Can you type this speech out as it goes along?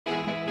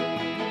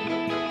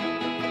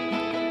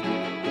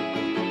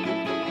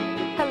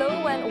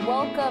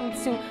welcome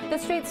to the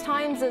Straits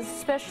Times'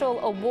 special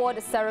award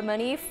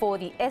ceremony for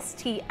the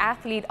ST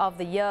Athlete of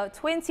the Year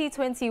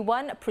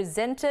 2021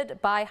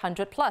 presented by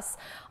 100 Plus.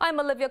 I'm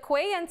Olivia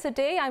Quay and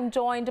today I'm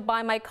joined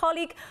by my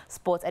colleague,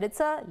 sports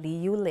editor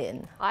Lee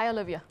Yulin. Hi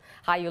Olivia.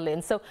 Hi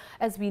Yulin. So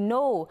as we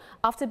know,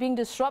 after being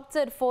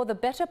disrupted for the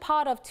better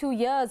part of 2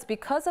 years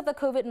because of the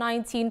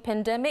COVID-19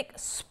 pandemic,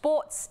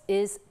 sports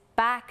is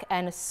back,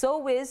 and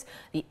so is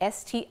the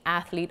ST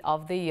Athlete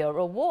of the Year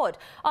award.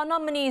 Our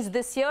nominees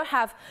this year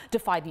have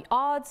defied the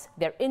odds,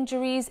 their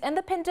injuries and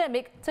the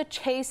pandemic to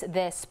chase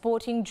their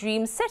sporting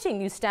dreams, setting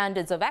new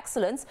standards of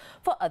excellence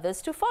for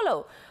others to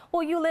follow.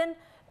 Well, Yulin,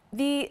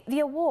 the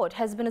award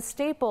has been a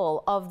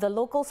staple of the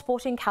local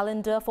sporting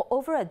calendar for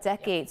over a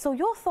decade. So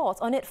your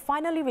thoughts on it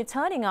finally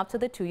returning after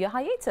the 2-year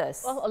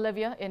hiatus? Well,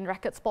 Olivia, in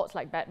racket sports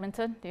like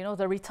badminton,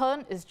 the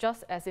return is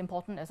just as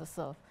important as a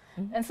serve.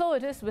 And so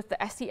it is with the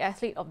ST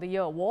Athlete of the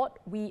Year award.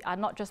 We are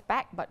not just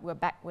back, but we're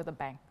back with a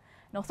bang.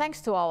 Now,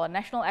 thanks to our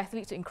national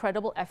athletes'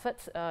 incredible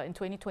efforts in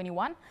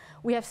 2021,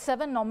 we have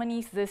 7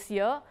 nominees this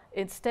year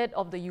instead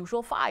of the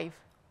usual 5.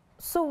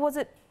 So was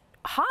it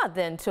hard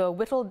then to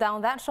whittle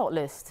down that short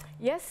list?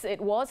 Yes,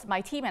 it was.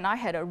 My team and I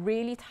had a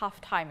really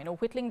tough time,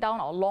 whittling down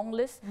our long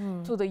list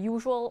to the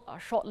usual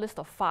short list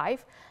of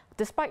 5.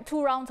 Despite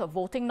 2 rounds of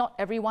voting, not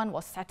everyone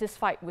was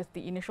satisfied with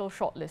the initial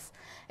shortlist.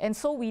 And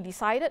so we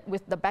decided,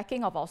 with the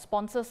backing of our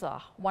sponsors,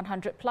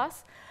 100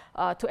 Plus,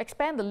 to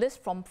expand the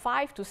list from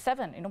 5 to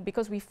 7,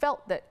 because we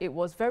felt that it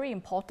was very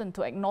important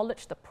to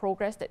acknowledge the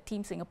progress that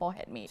Team Singapore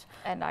had made.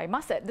 And I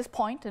must at this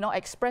point,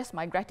 express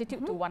my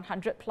gratitude to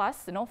 100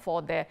 Plus,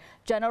 for their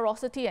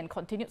generosity and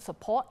continued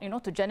support,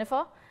 to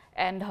Jennifer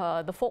and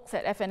the folks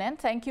at FNN.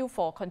 Thank you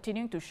for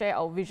continuing to share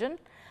our vision,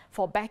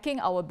 for backing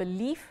our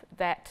belief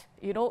that,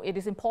 it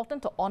is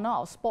important to honour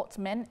our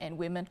sportsmen and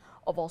women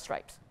of all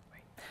stripes.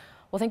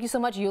 Well, thank you so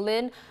much,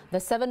 Yulin. The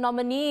 7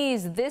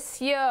 nominees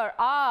this year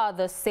are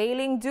the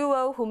sailing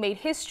duo who made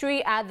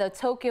history at the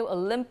Tokyo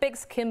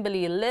Olympics,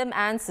 Kimberly Lim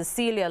and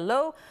Cecilia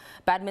Loh,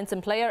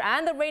 badminton player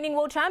and the reigning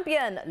world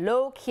champion,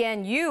 Loh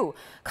Kean Yew,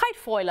 kite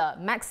foiler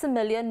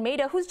Maximilian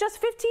Maeder, who's just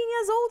 15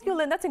 years old,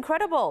 Yulin, that's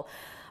incredible.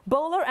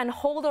 Bowler and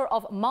holder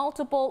of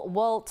multiple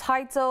world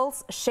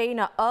titles,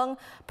 Shayna Ng,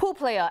 pool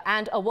player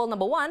and a world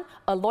 #1,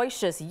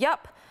 Aloysius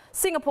Yapp,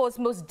 Singapore's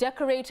most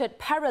decorated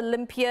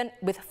Paralympian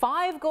with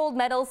 5 gold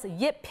medals,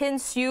 Yip Pin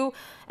Xiu,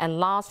 and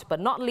last but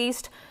not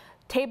least,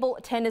 table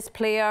tennis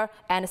player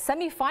and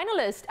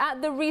semi-finalist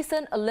at the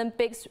recent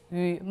Olympics,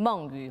 Yu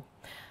Mengyu.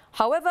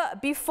 However,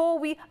 before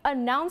we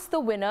announce the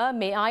winner,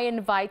 may I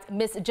invite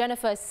Ms.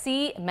 Jennifer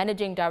C.,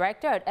 Managing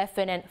Director at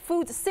FNN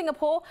Foods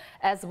Singapore,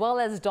 as well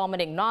as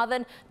Dominic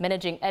Northern,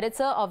 Managing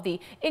Editor of the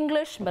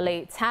English,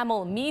 Malay,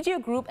 Tamil Media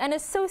Group and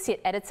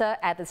Associate Editor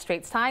at the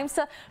Straits Times,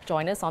 to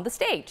join us on the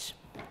stage.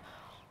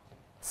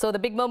 So the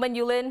big moment,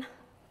 Yulin,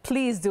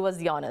 please do us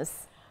the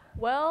honours.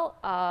 Well,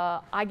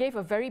 I gave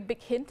a very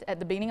big hint at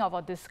the beginning of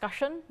our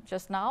discussion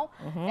just now.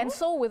 And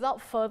so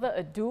without further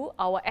ado,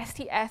 our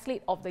ST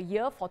Athlete of the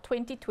Year for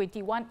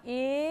 2021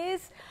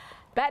 is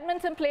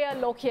badminton player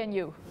Loh Kean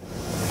Yew.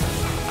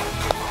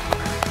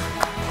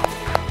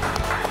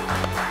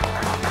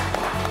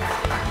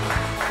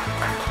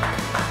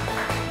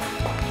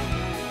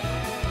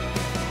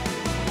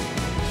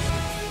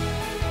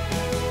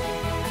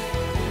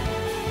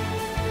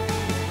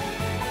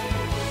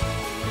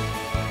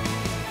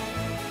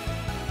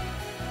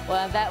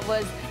 Well, that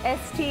was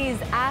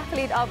ST's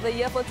Athlete of the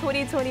Year for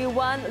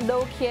 2021,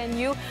 Loh Kean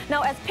Yew.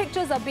 Now, as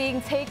pictures are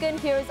being taken,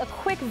 here is a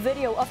quick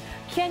video of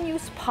Kean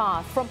Yew's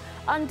path from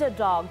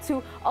underdog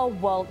to a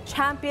world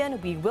champion.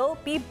 We will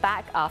be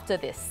back after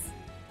this.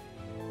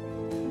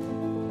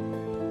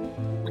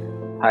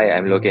 Hi,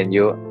 I'm Loh Kean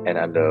Yew, and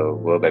I'm the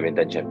World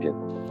Badminton Champion.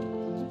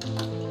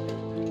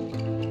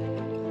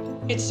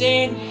 It's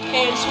swaying,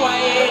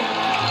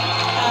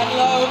 and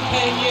Loh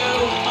Kean Yew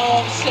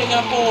of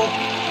Singapore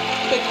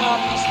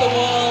becomes the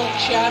world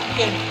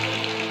champion.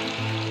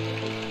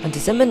 On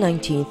December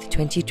 19th,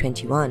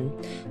 2021,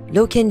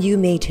 Loh Kean Yew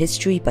made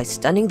history by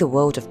stunning the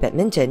world of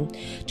badminton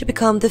to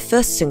become the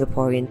first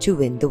Singaporean to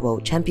win the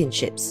World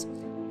Championships.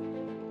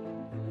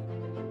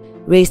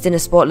 Raised in a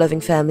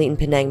sport-loving family in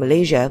Penang,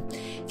 Malaysia,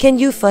 Kean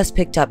Yew first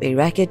picked up a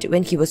racket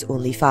when he was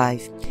only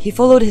 5. He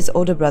followed his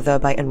older brother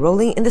by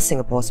enrolling in the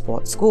Singapore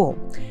Sports School,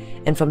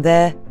 and from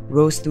there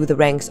rose through the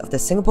ranks of the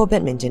Singapore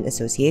Badminton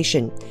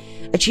Association,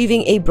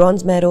 achieving a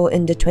bronze medal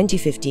in the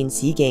 2015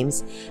 SEA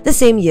Games, the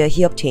same year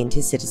he obtained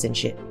his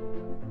citizenship.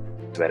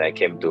 When I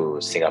came to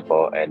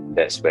Singapore, and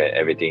that's where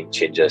everything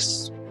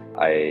changes.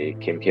 I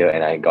came here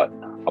and I got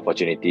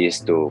opportunities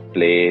to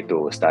play,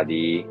 to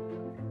study,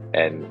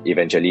 and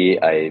eventually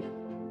I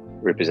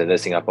represented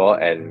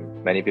Singapore,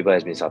 and many people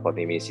have been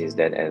supporting me since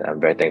then, and I'm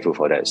very thankful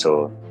for that.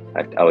 So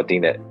I would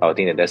think that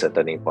that's a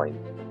turning point.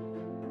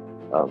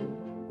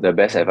 The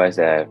best advice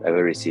that I've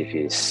ever received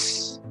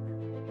is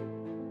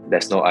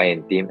there's no I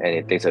in team, and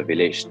it takes a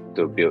village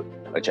to build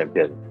a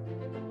champion.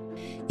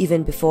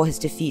 Even before his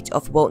defeat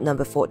of world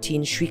number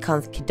 14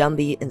 Srikanth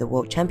Kidambi in the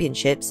World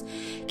Championships,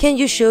 Kean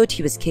Yew showed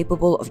he was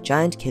capable of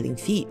giant-killing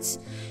feats.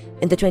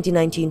 In the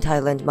 2019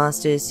 Thailand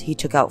Masters, he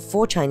took out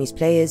 4 Chinese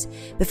players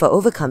before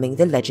overcoming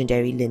the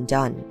legendary Lin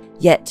Dan.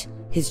 Yet,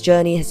 his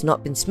journey has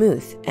not been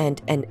smooth,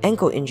 and an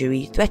ankle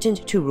injury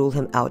threatened to rule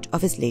him out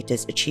of his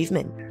latest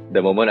achievement.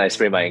 The moment I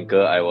sprained my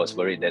ankle, I was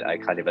worried that I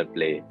can't even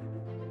play.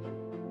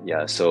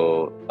 Yeah,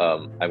 so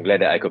I'm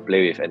glad that I could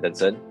play with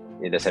Anderson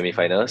in the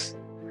semi-finals.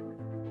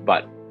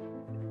 But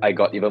I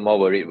got even more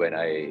worried when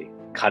I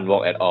can't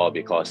walk at all,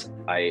 because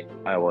I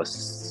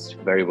was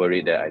very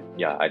worried that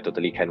I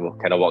totally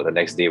cannot walk the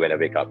next day when I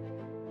wake up.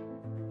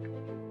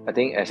 I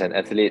think as an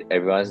athlete,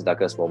 everyone's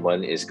darkest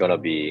moment is gonna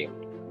be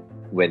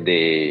when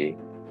they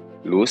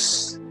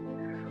lose,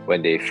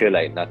 when they feel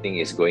like nothing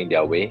is going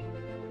their way,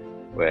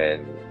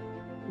 when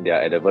they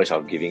are at the verge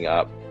of giving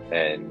up,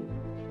 and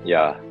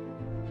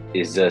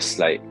it's just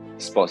like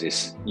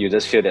you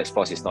just feel that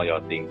sports is not your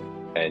thing,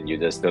 and you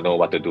just don't know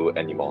what to do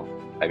anymore.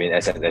 I mean,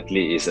 as an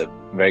athlete, it's a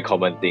very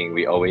common thing.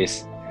 We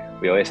always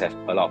have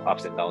a lot of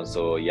ups and downs.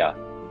 So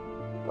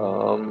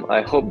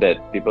I hope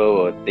that people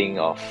will think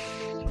of,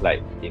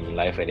 like, in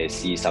life, when they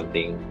see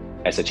something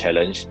as a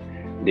challenge,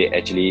 they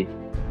actually,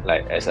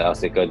 like, as an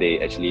obstacle, they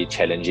actually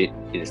challenge it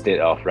instead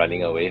of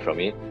running away from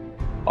it,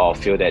 or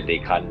feel that they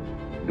can't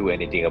do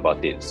anything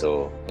about it.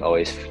 So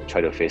always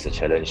try to face the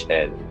challenge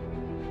and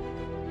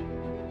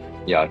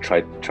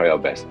try your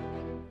best.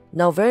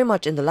 Now very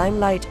much in the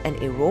limelight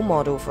and a role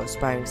model for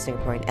aspiring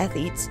Singaporean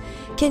athletes,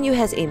 Kean Yew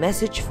has a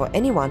message for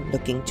anyone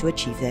looking to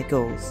achieve their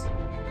goals.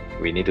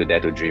 We need to dare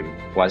to dream.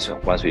 Once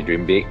we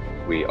dream big,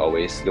 we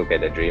always look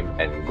at the dream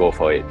and go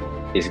for it.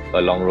 It's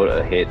a long road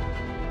ahead,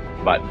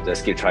 but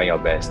just keep trying your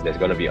best. There's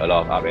going to be a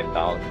lot of up and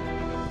down.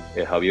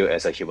 It'll help you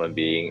as a human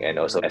being and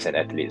also as an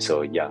athlete.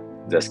 So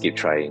just keep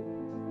trying.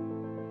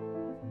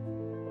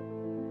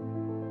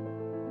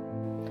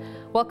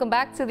 Welcome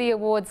back to the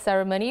awards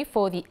ceremony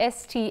for the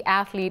ST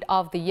Athlete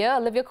of the Year.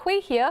 Olivia Quay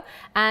here,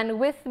 and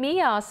with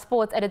me are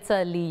sports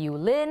editor Lee Yu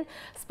Lin,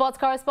 sports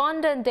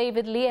correspondent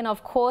David Lee, and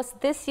of course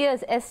this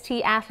year's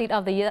ST Athlete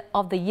of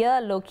the Year,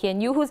 Loh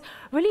Kean Yew, who's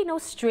really no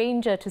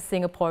stranger to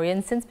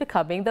Singaporeans since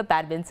becoming the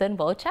badminton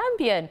world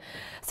champion.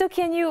 So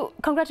Kean Yew,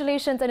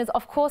 congratulations, and it's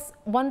of course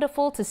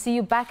wonderful to see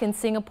you back in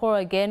Singapore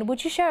again.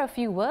 Would you share a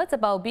few words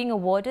about being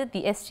awarded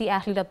the ST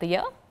Athlete of the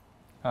Year?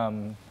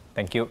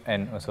 Thank you,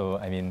 and also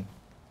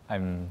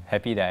I'm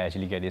happy that I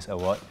actually get this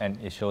award, and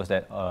it shows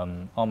that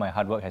all my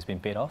hard work has been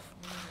paid off.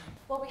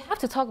 Well, we have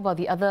to talk about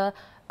the other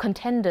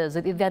contenders,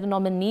 the other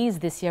nominees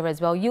this year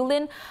as well.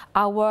 Yulin,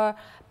 our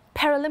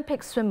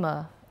Paralympic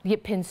swimmer,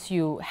 Yip Pin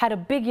Xiu, had a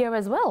big year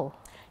as well.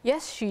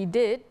 Yes, she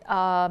did.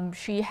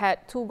 She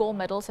had 2 gold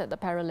medals at the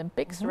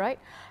Paralympics, right?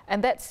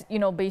 And that's,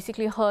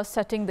 basically her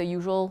setting the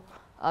usual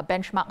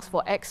benchmarks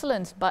for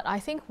excellence. But I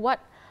think what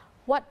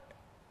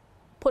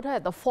put her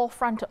at the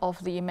forefront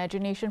of the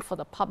imagination for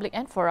the public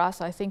and for us,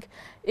 I think,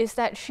 is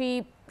that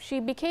she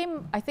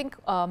became, I think,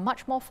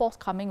 much more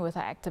forthcoming with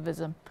her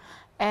activism.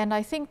 And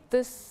I think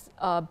this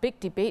big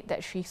debate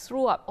that she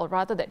threw up, or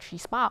rather that she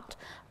sparked,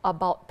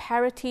 about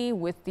parity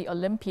with the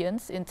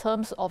Olympians in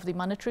terms of the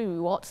monetary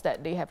rewards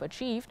that they have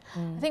achieved,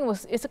 I think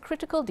it's a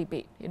critical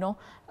debate.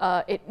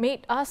 It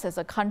made us as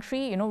a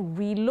country,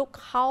 relook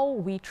how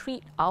we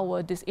treat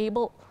our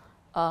disabled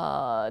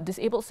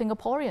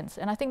Singaporeans,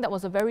 and I think that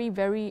was a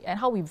and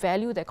how we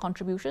value their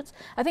contributions.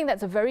 I think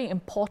that's a very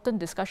important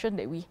discussion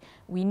that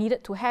we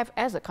needed to have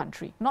as a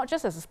country, not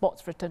just as a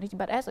sports fraternity,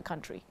 but as a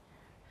country.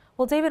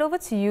 Well, David, over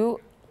to you.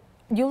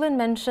 Yulin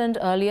mentioned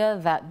earlier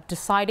that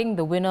deciding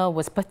the winner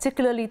was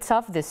particularly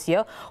tough this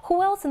year.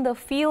 Who else in the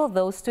field,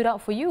 though, stood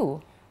out for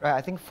you? Right,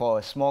 I think for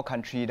a small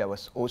country that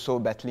was also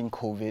battling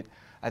COVID,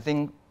 I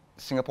think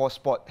Singapore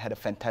sport had a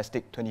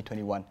fantastic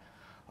 2021.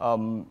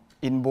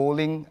 In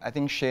bowling, I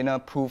think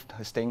Shayna proved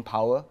her staying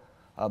power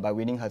by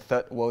winning her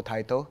 3rd world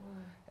title.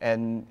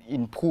 And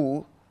in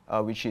pool,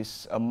 which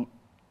is a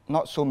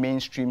not so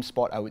mainstream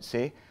sport, I would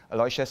say,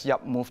 Aloysius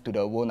Yapp moved to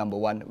the world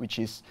 #1, which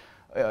is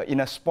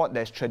in a sport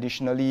that's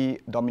traditionally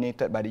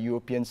dominated by the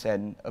Europeans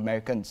and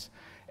Americans.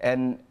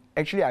 And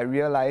actually, I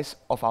realized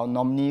of our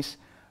nominees,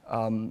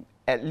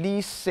 at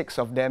least 6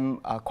 of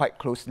them are quite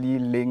closely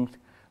linked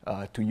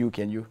to Loh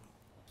Kean Yew.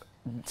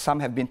 Some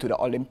have been to the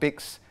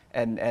Olympics,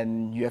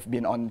 and you have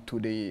been on to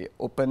the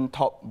open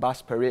top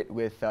bus parade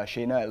with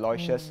Shayna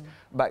Aloysius.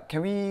 But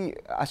can we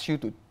ask you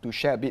to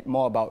share a bit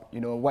more about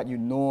what you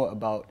know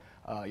about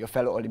your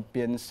fellow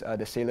Olympians,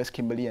 the sailors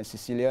Kimberly and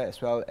Cecilia,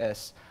 as well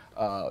as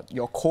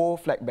your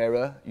co-flag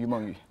bearer Yu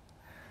Mengyu?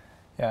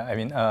 Yeah, I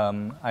mean,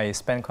 I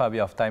spent quite a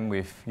bit of time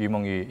with Yu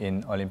Mengyu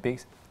in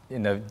Olympics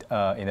in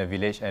a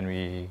village, and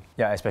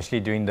especially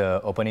during the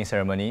opening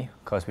ceremony,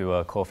 because we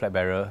were co-flag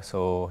bearer.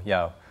 So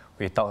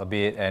we talked a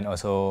bit, and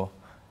also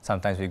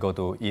sometimes we go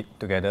to eat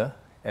together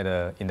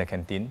in the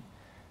canteen.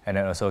 And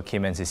then also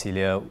Kim and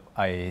Cecilia,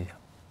 I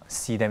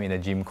see them in the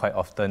gym quite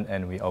often,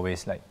 and we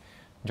always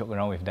joke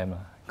around with them,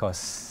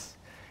 because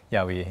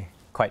we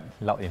quite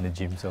loud in the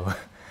gym. So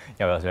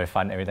it was very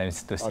fun every time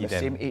to see them. The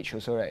same age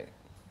also, right?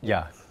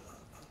 Yeah,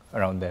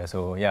 around there.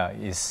 So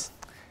it's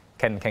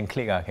can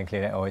click.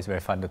 Always very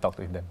fun to talk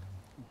with them.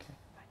 Okay.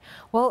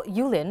 Well,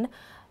 Yulin,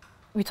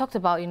 we talked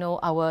about,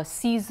 our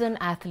seasoned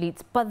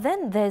athletes, but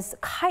then there's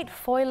kite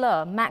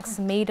foiler Max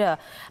Maeder,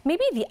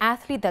 maybe the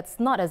athlete that's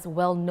not as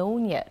well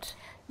known yet.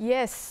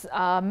 Yes,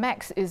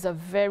 Max is a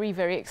very,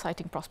 very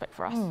exciting prospect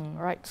for us.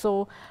 Right.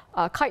 So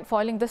kite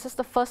foiling, this is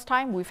the first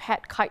time we've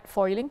had kite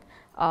foiling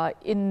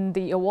in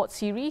the award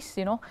series,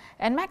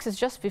 and Max is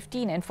just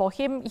 15, and for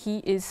him,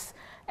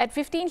 at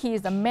 15, he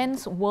is the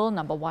men's world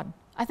 #1.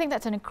 I think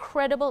that's an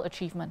incredible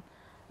achievement.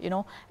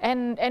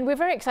 And we're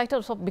very excited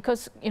also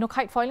because,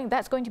 kite foiling,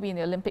 that's going to be in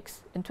the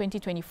Olympics in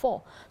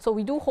 2024. So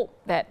we do hope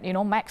that,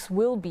 Max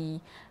will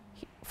be,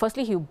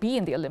 firstly, he'll be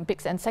in the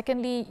Olympics, and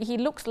secondly, he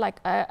looks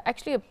like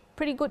actually a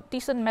pretty good,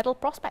 decent medal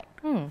prospect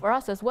for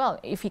us as well,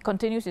 if he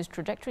continues his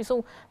trajectory.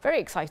 So very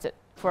excited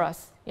for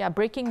us. Yeah,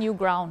 breaking new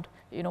ground,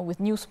 with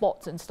new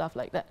sports and stuff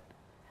like that.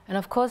 And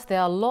of course,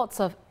 there are lots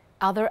of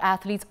other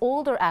athletes,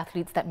 older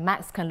athletes that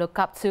Max can look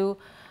up to.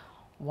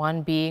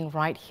 One being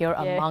right here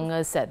among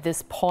us at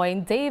this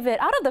point. David,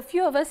 out of the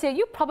few of us here,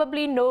 you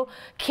probably know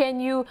Kean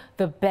Yew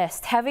the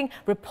best, having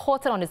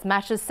reported on his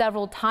matches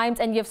several times,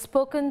 and you've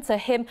spoken to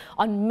him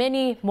on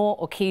many more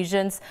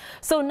occasions.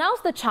 So now's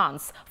the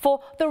chance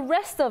for the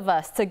rest of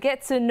us to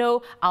get to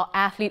know our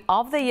athlete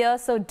of the year.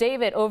 So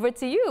David, over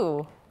to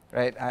you.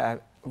 Right,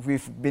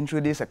 we've been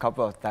through this a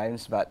couple of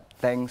times, but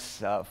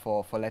thanks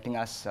for letting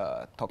us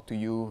talk to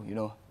you.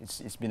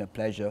 It's been a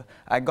pleasure.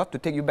 I got to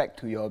take you back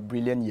to your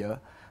brilliant year,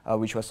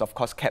 which was of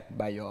course capped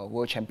by your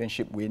World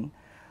Championship win.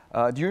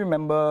 Do you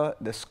remember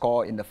the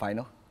score in the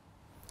final?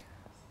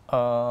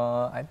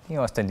 I think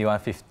it was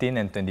 21-15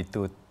 and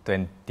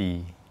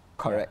 22-20.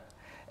 Correct.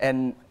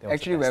 And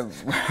actually,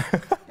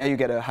 you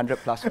get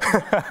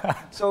 100+.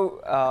 So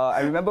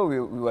I remember we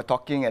were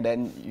talking, and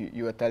then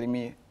you were telling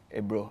me,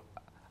 "Hey bro,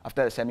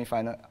 after the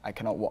semi-final, I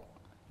cannot walk."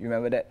 You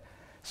remember that?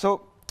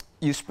 So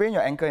you sprained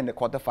your ankle in the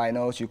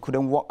quarterfinals. You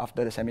couldn't walk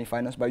after the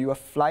semi-finals, but you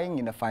were flying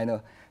in the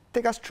final.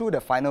 Take us through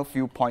the final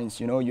few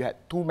points. You had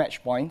 2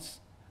 match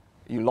points.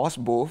 You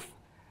lost both.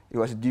 It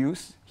was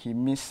deuce. He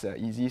missed an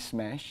easy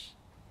smash.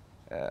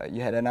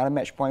 You had another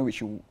match point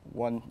which you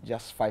won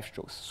just 5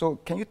 strokes. So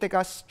can you take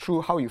us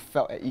through how you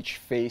felt at each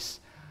phase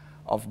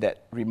of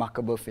that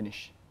remarkable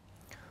finish?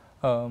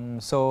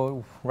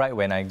 So right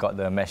when I got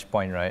the match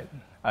point, right,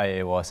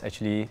 I was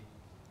actually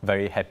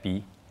very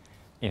happy.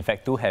 In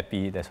fact, too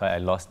happy. That's why I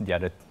lost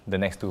the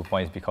next 2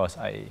 points, because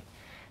I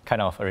kind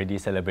of already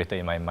celebrated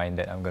in my mind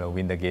that I'm going to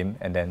win the game,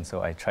 and then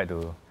so I tried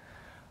to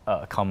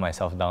calm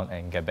myself down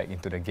and get back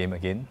into the game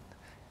again.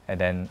 And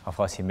then, of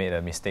course, he made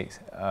a mistake.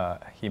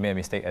 He made a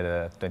mistake at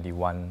the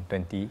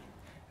 21-20,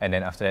 and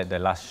then after that, the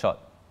last shot,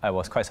 I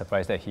was quite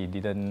surprised that he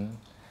didn't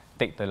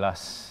take the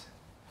last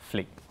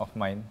flick of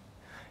mine.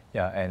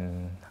 Yeah,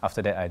 and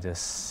after that,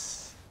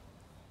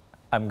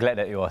 I'm glad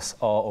that it was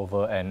all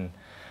over, and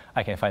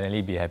I can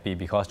finally be happy,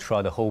 because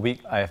throughout the whole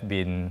week, I've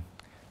been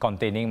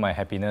containing my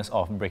happiness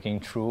of breaking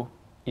through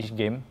each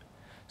game.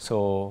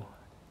 So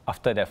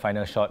after that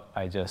final shot,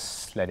 I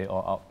just let it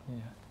all out.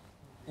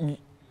 Yeah.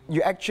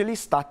 You actually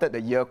started the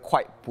year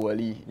quite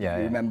poorly, if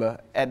you remember.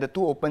 At the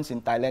 2 Opens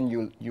in Thailand,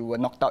 you were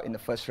knocked out in the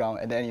first round,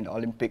 and then in the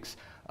Olympics,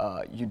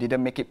 you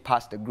didn't make it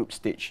past the group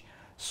stage.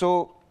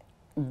 So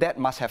that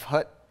must have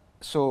hurt.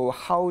 So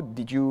how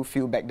did you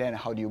feel back then, and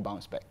how do you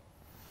bounce back?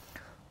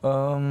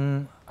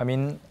 I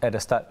mean, at the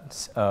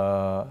start,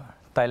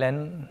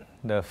 Thailand,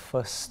 the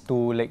first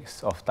 2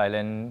 legs of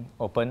Thailand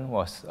Open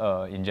was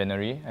in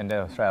January, and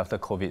that was right after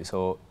COVID.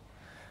 So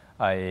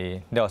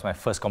that was my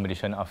first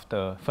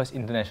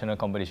international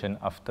competition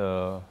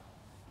after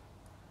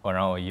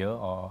around a year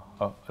or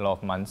a lot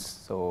of months.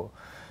 So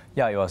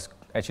yeah, it was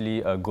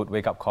actually a good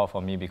wake-up call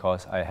for me,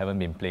 because I haven't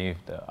been playing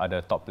with the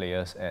other top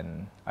players,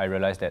 and I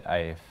realized that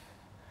I've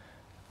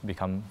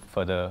become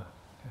further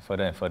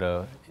and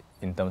further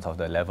in terms of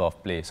the level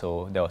of play.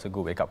 So that was a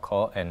good wake-up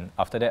call, and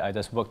after that, I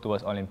just worked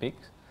towards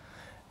Olympics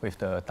with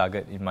the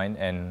target in mind,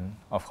 and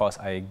of course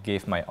I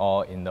gave my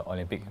all in the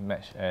Olympic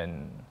match,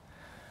 and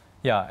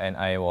yeah, and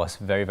I was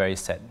very, very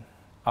sad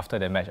after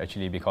that match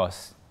actually,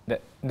 because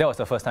that was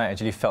the first time I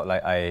actually felt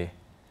like I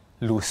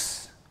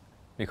lose,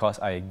 because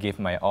I gave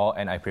my all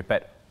and I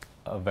prepared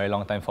a very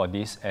long time for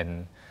this,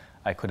 and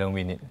I couldn't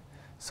win it.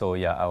 So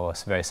yeah, I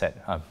was very sad.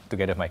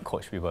 Together with my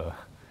coach, we were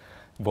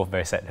both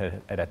very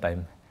sad at that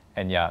time.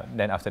 And yeah,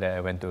 then after that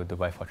I went to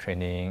Dubai for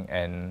training,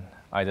 and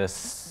I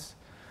just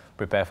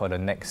prepare for the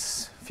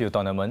next few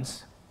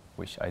tournaments,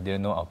 which I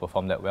didn't know I'll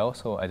perform that well.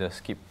 So I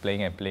just keep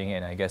playing,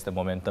 and I guess the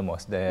momentum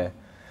was there.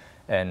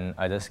 And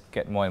I just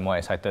get more and more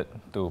excited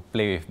to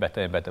play with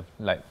better and better,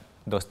 like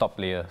those top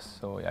players.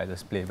 So yeah, I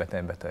just play better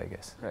and better, I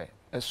guess. Right.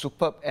 A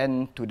superb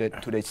end to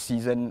the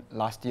season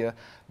last year.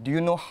 Do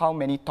you know how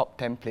many top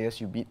 10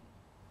 players you beat?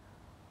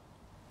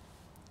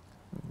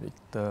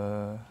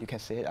 Victor. You can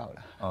say it out.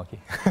 Oh, okay.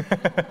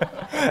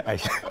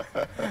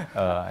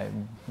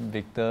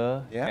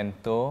 Victor,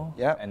 Kento,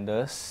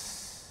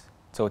 Anders,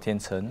 Zhou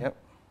Tianchen. Yep.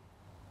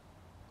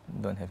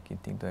 Don't have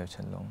Ginting, don't have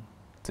Chenlong.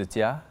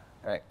 Zijia.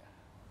 Right.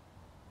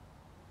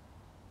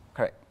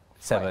 Correct.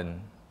 7.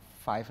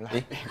 5 lah.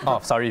 Oh,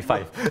 sorry,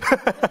 5.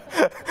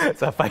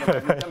 So 5.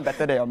 You've done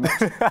better than your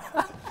maths.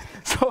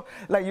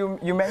 Like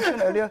you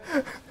mentioned earlier,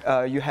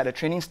 you had a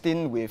training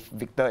stint with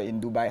Victor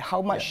in Dubai.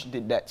 How much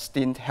did that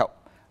stint help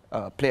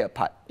play a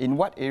part? In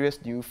what areas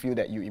do you feel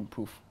that you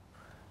improve?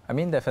 I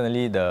mean,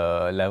 definitely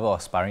the level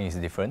of sparring is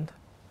different.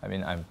 I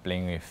mean, I'm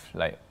playing with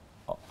like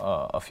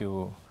a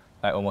few,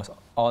 like almost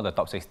all the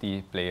top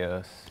 60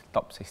 players,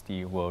 top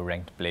 60 world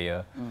ranked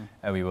player,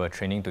 and we were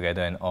training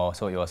together and all,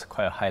 so it was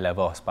quite a high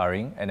level of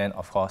sparring. And then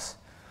of course,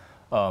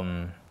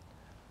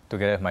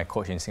 together with my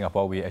coach in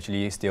Singapore, we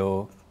actually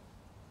still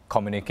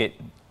communicate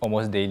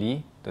almost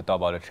daily to talk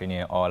about the training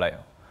and all, like,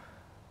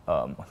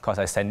 cause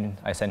I send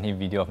him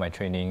video of my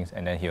trainings,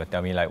 and then he will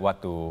tell me like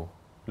what to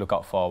look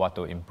out for, what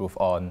to improve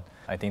on.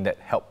 I think that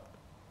helped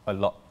a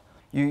lot.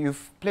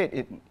 You've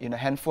played in a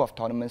handful of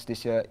tournaments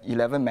this year,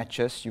 11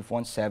 matches, you've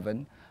won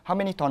 7. How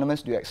many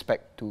tournaments do you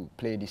expect to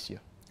play this year?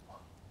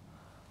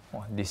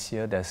 Well, this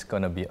year there's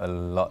going to be a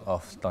lot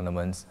of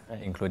tournaments,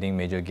 including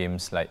major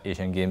games like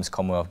Asian Games,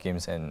 Commonwealth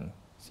Games and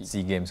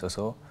SEA Games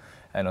also,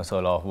 and also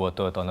a lot of World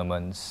Tour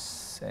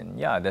tournaments. And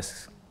yeah,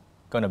 there's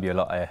going to be a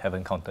lot. I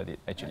haven't counted it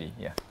actually.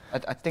 Yeah.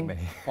 I think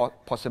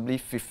possibly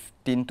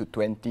 15 to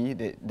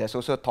 20. There's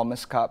also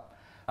Thomas Cup.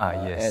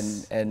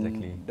 Yes, and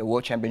exactly. The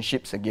World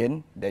Championships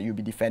again that you'll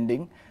be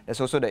defending. There's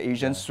also the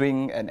Asian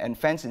Swing, and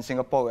fans in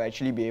Singapore will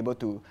actually be able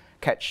to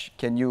catch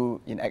Kean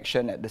Yew in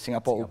action at the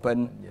Singapore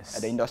Open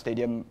at the Indoor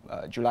Stadium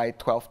July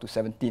 12 to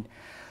 17.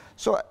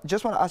 So I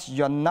just want to ask,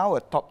 you're now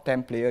a top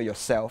 10 player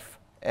yourself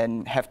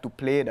and have to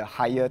play the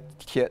higher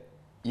tiered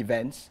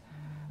events,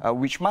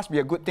 which must be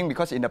a good thing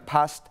because in the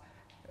past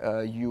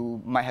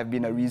you might have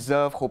been a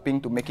reserve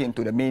hoping to make it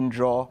into the main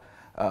draw.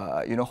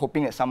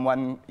 Hoping that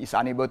someone is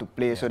unable to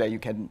play so that you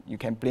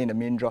can play in the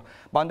main draw.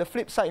 But on the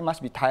flip side, it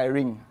must be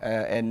tiring,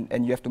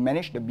 and you have to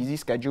manage the busy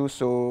schedule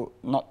so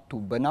not to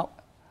burn out.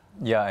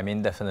 Yeah, I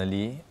mean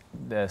definitely.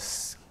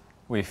 There's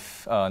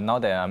now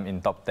that I'm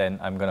in top 10,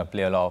 I'm gonna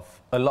play a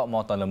lot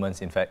more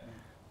tournaments in fact,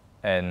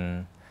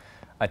 and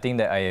I think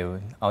that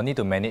I'll need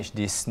to manage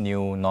this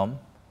new norm,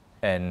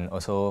 and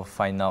also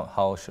find out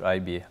how should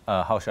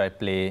I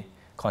play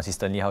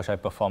consistently, how should I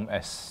perform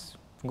as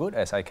good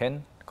as I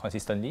can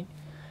consistently,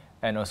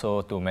 and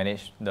also to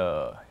manage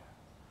the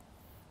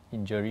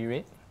injury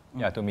rate,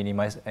 to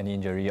minimize any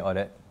injury or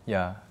that,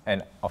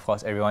 and of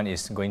course everyone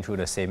is going through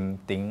the same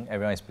thing,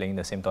 everyone is playing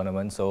the same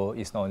tournament, so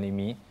it's not only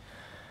me,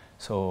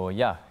 so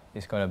yeah,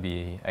 it's going to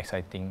be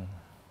exciting.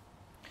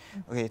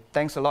 Okay,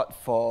 thanks a lot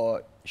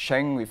for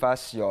sharing with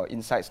us your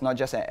insights, not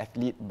just as an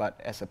athlete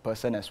but as a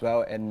person as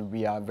well, and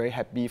we are very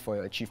happy for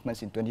your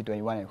achievements in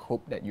 2021 and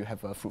hope that you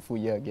have a fruitful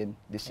year again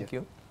this year.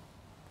 Thank you.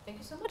 Thank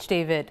you so much,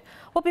 David.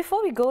 Well,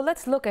 before we go,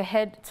 let's look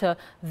ahead to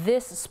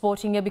this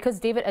sporting year because,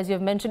 David, as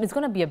you've mentioned, it's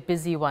going to be a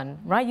busy one,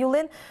 right,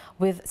 Yulin?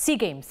 With SEA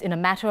Games in a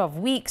matter of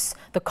weeks,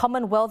 the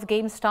Commonwealth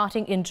Games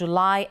starting in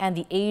July and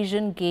the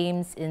Asian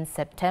Games in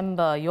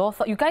September. You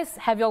guys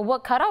have your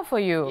work cut out for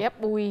you.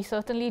 Yep, we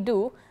certainly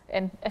do.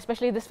 And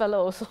especially this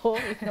fellow also,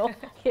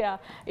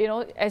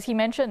 as he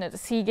mentioned, at the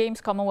SEA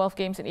Games, Commonwealth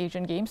Games and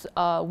Asian Games,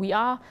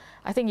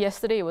 I think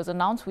yesterday it was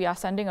announced, we are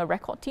sending a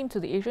record team to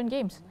the Asian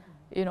Games.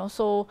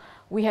 So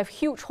we have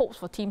huge hopes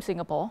for Team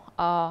Singapore.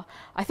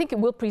 I think it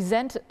will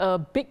present a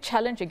big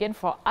challenge again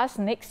for us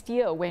next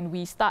year when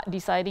we start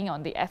deciding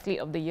on the Athlete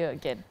of the Year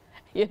again.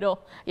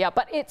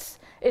 But it's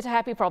a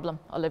happy problem,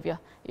 Olivia.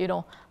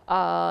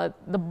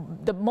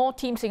 The more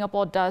Team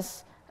Singapore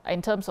does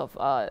in terms of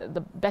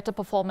the better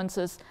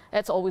performances,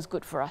 that's always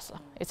good for us.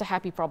 It's a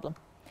happy problem.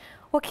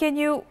 Well, Kean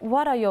Yew,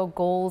 what are your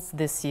goals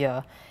this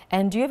year?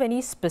 And do you have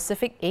any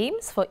specific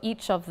aims for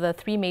each of the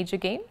 3 major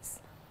games?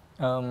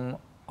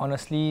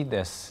 Honestly,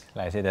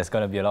 like I said, there's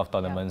going to be a lot of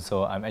tournaments,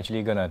 so I'm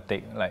actually going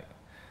to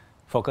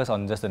focus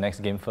on just the next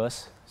game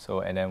first,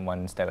 and then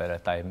one step at a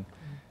time.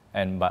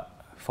 But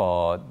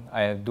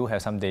I do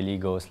have some daily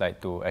goals, like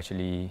to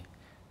actually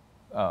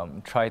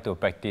try to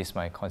practice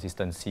my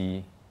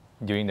consistency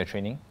during the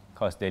training,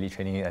 because daily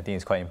training I think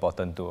is quite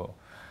important to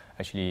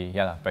actually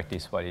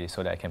practice what it is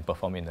so that I can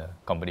perform in the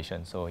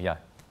competition. So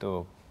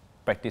to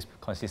practice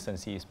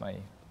consistency is my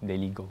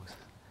daily goals.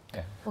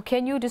 Yeah. Well,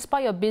 Kean Yew,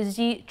 despite your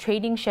busy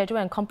training schedule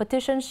and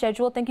competition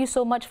schedule, thank you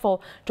so much for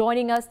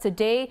joining us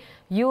today.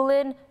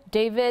 Yulin,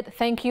 David,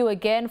 thank you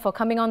again for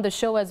coming on the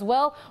show as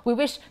well. We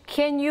wish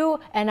Kean Yew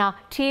and our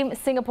Team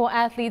Singapore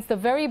athletes the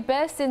very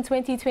best in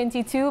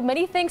 2022.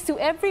 Many thanks to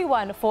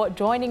everyone for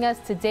joining us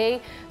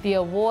today, the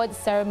award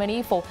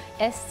ceremony for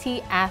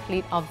ST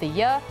Athlete of the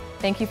Year.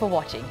 Thank you for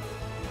watching.